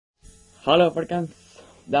Hallo folkens,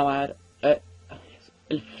 det er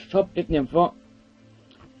litt info.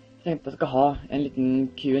 Jeg tenkte jeg skal ha en liten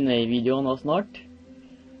Q&A-video nå snart.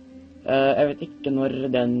 Jeg vet ikke når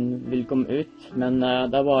den vil komme ut, men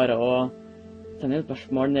det er bare å sende inn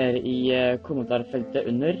spørsmål nede i kommentarfeltet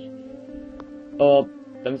under. Og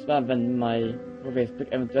hvem som er venn med meg på Facebook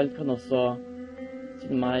eventuelt kan også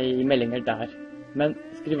sende meg meldinger der. Men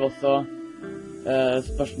skriv også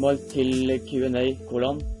spørsmål til Q&A,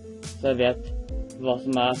 så jeg vet hva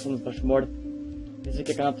som er sånne spørsmål. Hvis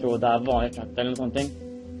ikke kan jeg tro det er vanlig chat eller noe sånt ting.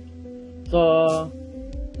 Så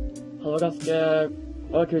det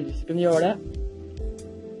var kult hvis vi kunne gjøre det.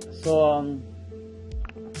 Så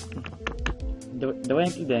det var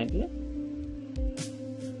egentlig det,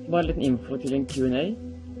 Bare litt info til en Q&A.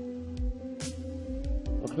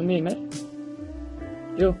 Det var ikke noe mye mer.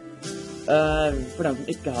 Jo, for dem som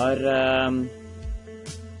ikke har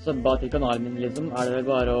subba til kanalen min, liksom, er det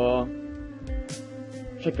bare å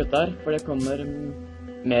sjekke ut der, for det kommer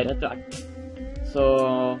mer etter hvert. Så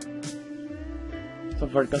som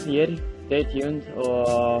folka sier, stay tuned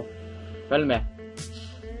og følg med.